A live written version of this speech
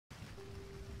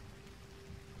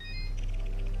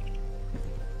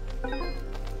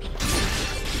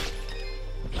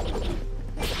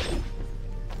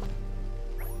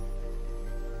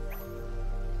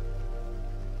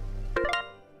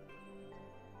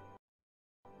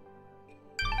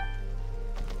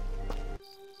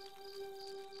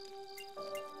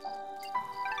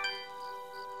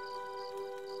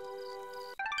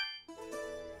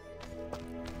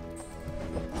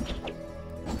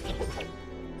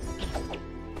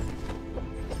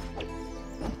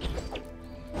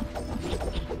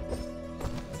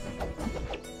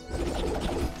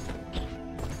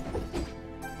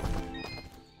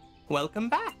Welcome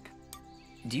back.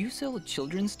 Do you sell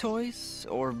children's toys?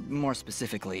 Or more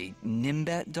specifically,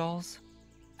 Nimbat dolls?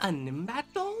 A Nimbat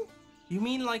doll? You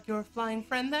mean like your flying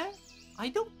friend there? I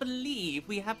don't believe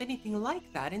we have anything like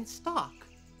that in stock.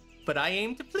 But I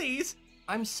aim to please.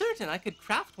 I'm certain I could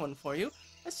craft one for you,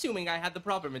 assuming I had the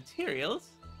proper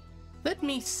materials. Let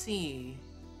me see.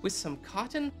 With some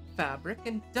cotton, fabric,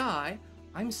 and dye,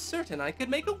 I'm certain I could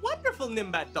make a wonderful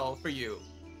Nimbat doll for you.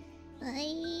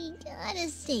 I gotta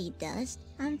say, Dust,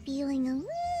 I'm feeling a little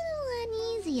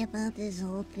uneasy about this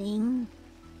whole thing.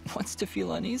 What's to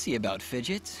feel uneasy about,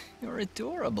 Fidget? You're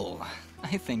adorable.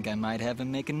 I think I might have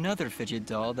him make another Fidget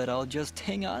doll that I'll just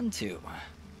hang on to.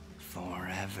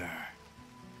 Forever.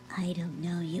 I don't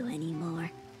know you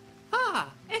anymore.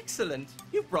 Ah, excellent.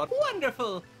 You brought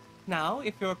wonderful. Now,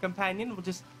 if your companion will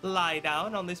just lie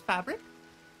down on this fabric.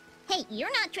 Hey,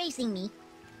 you're not tracing me.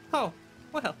 Oh,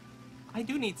 well, I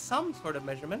do need some sort of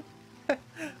measurement.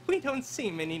 We don't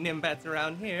see many Nimbats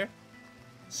around here.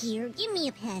 Here, give me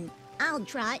a pen. I'll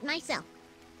draw it myself.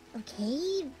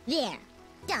 Okay, there.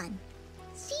 Done.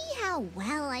 See how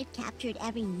well I've captured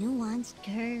every nuanced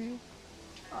curve?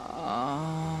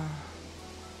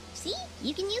 See?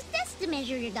 You can use this to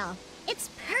measure your doll. It's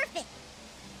perfect!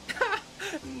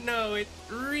 No, it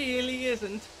really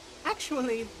isn't.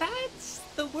 Actually, that's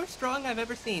the worst drawing I've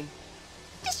ever seen.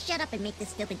 Just shut up and make this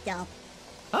stupid doll.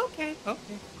 Okay.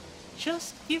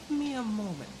 Just give me a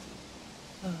moment.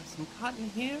 Some cotton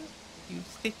here, a few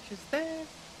stitches there.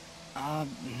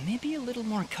 Maybe a little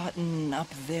more cotton up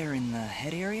there in the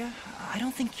head area? I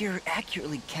don't think you're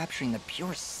accurately capturing the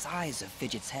pure size of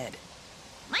Fidget's head.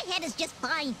 My head is just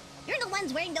fine. You're the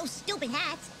ones wearing those stupid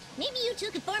hats. Maybe you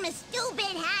two could form a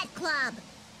stupid hat club.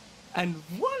 And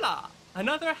voila!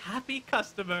 Another happy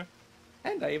customer.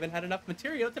 And I even had enough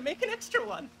material to make an extra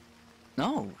one.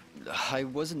 No, I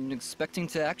wasn't expecting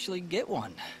to actually get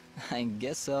one. I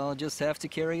guess I'll just have to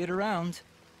carry it around.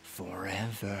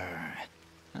 Forever.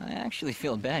 I actually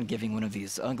feel bad giving one of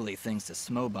these ugly things to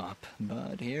Smobop,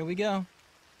 but here we go.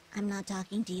 I'm not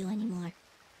talking to you anymore.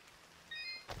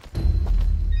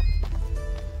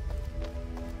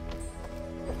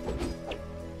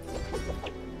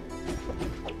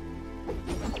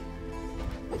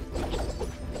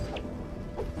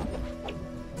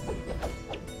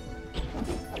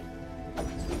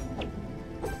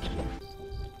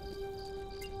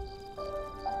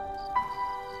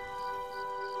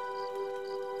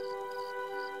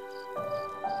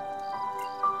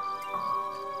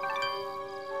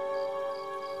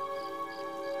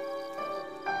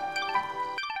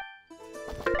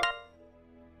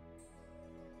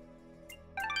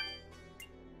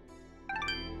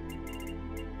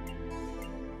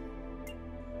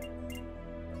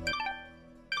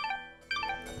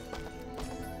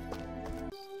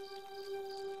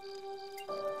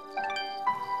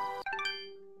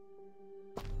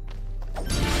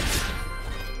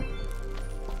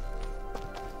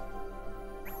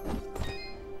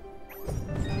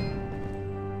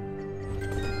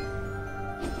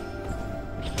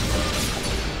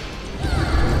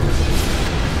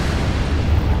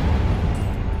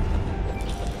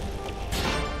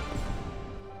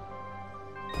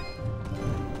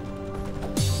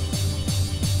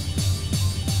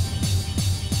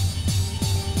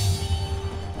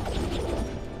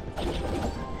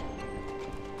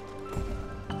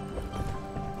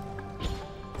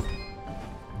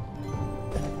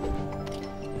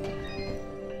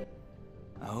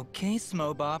 Okay,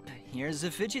 Smobop, here's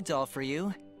a Fidget doll for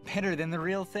you. Better than the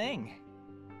real thing.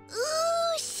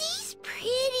 Ooh, she's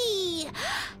pretty!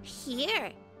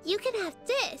 Here, you can have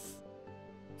this.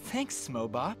 Thanks,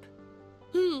 Smobop.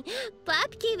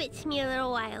 Bob gave it to me a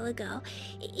little while ago.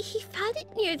 He found it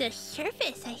near the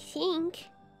surface, I think.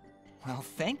 Well,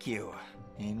 thank you.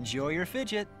 Enjoy your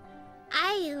Fidget.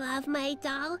 I love my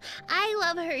doll. I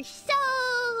love her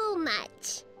so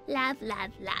much. Love,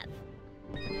 love,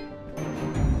 love.